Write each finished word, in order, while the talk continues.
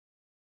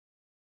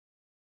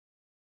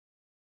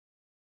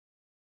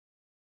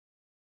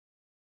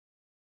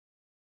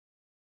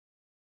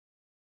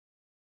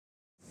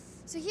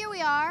So here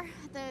we are,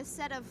 the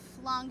set of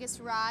longest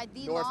ride,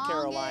 the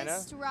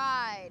longest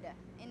ride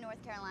in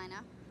North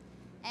Carolina.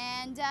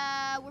 And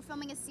we're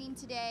filming a scene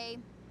today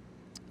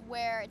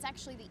where it's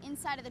actually the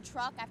inside of the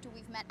truck after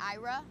we've met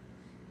Ira.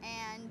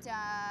 And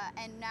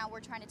now we're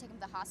trying to take him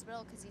to the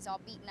hospital because he's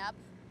all beaten up.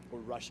 We're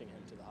rushing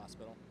him to the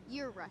hospital.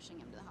 You're rushing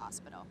him to the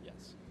hospital.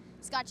 Yes.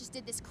 Scott just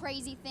did this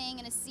crazy thing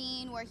in a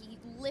scene where he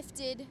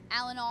lifted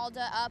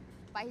Alda up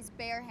by his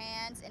bare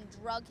hands and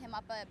drug him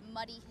up a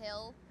muddy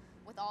hill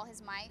with all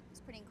his might. It was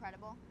pretty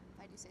incredible,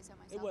 if I do say so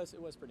myself. It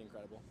was pretty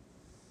incredible.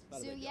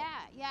 So yeah,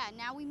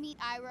 now we meet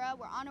Ira.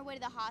 We're on our way to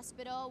the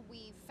hospital.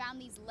 We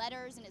found these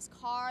letters in his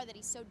car that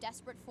he's so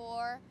desperate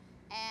for.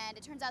 And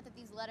it turns out that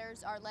these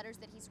letters are letters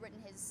that he's written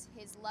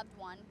his loved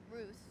one,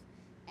 Ruth.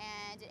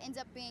 And it ends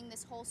up being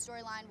this whole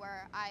storyline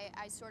where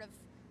I sort of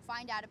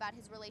find out about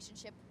his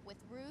relationship with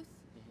Ruth.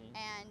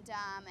 And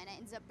it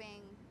ends up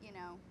being, you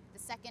know, the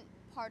second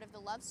part of the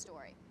love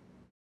story.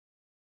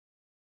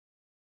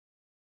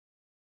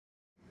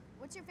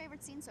 What's your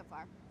favorite scene so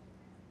far?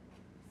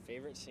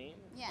 Favorite scene?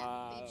 Yeah,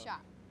 that you've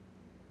shot.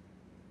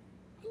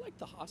 I like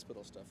the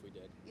hospital stuff we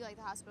did. You like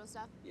the hospital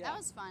stuff? Yeah. That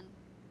was fun.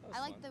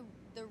 I like fun.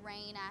 the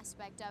rain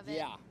aspect of it.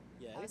 Yeah.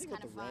 That was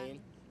kind of fun. Rain.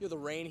 You know, the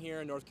rain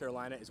here in North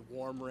Carolina is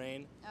warm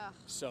rain. Ugh.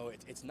 So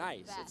it's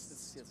nice.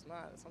 It's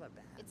not that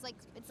bad.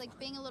 It's like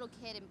being a little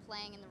kid and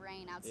playing in the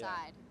rain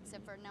outside,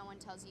 except for no one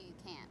tells you you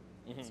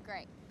can't. It's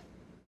great.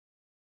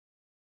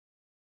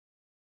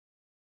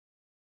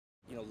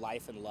 You know,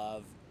 life and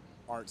love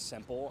aren't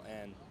simple,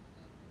 and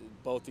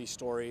both these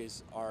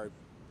stories are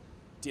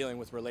dealing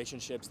with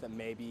relationships that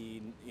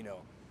maybe, you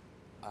know,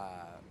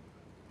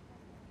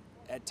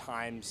 at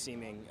times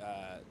seeming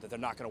that they're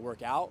not going to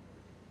work out,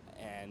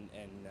 and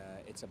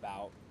it's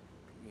about,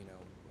 you know,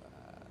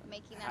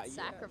 making that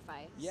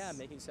sacrifice. Yeah,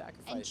 making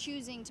sacrifice. And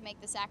choosing to make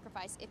the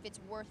sacrifice if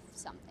it's worth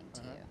something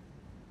to you.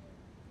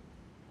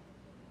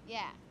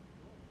 Yeah.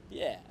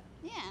 Yeah.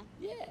 Yeah.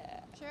 Yeah.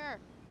 Sure.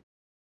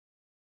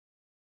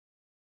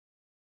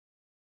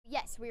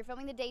 Yes, we were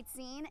filming the date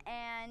scene,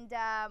 and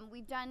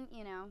we've done,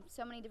 you know,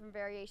 so many different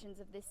variations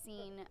of this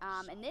scene.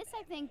 And this,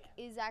 I think,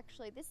 is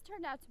actually, this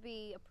turned out to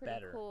be a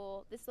pretty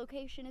cool, this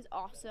location is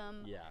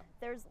awesome. Yeah.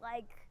 There's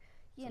like,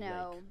 you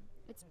know,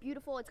 it's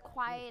beautiful, it's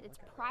quiet, it's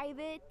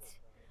private,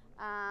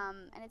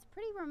 and it's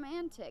pretty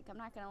romantic, I'm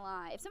not gonna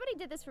lie. If somebody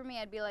did this for me,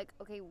 I'd be like,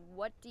 okay,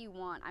 what do you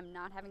want? I'm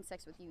not having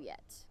sex with you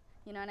yet.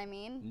 You know what I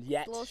mean?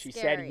 Yet, she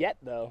said yet,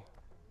 though.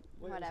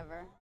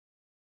 Whatever.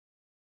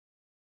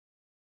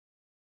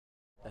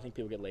 I think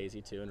people get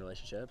lazy too in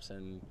relationships,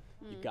 and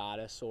you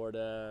gotta sort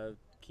of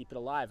keep it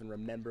alive and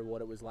remember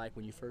what it was like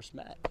when you first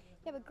met.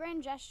 Yeah, but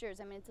grand gestures,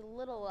 I mean, it's a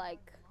little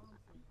like,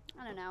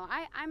 I don't know.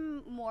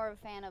 I'm more of a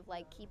fan of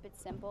like keep it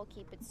simple,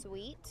 keep it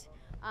sweet.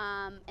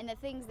 And the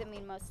things that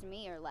mean most to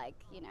me are like,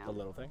 you know. The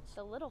little things?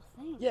 The little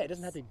things. Yeah, it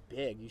doesn't have to be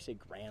big. You say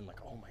grand,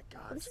 like, oh my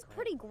God. But this is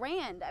pretty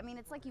grand. I mean,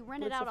 it's like you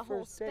rented out a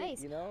whole space.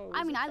 Date, you know?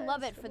 I mean, I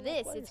love it for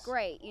this. It's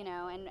great, you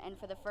know, and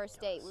for the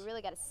first date. We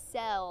really got to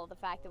sell the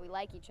fact that we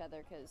like each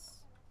other, because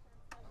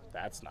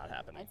that's not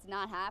happening. It's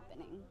not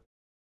happening.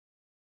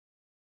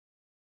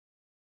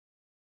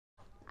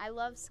 I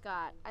love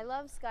Scott.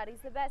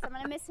 He's the best. I'm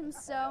going to miss him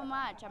so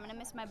much. I'm going to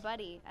miss my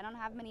buddy. I don't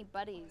have many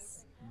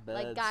buddies.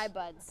 Like guy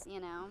buds, you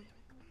know.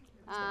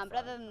 But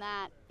other than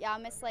that, yeah, I'll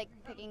miss like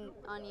picking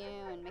on you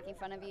and making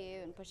fun of you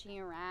and pushing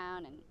you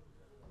around and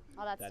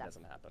all that stuff. That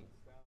doesn't happen.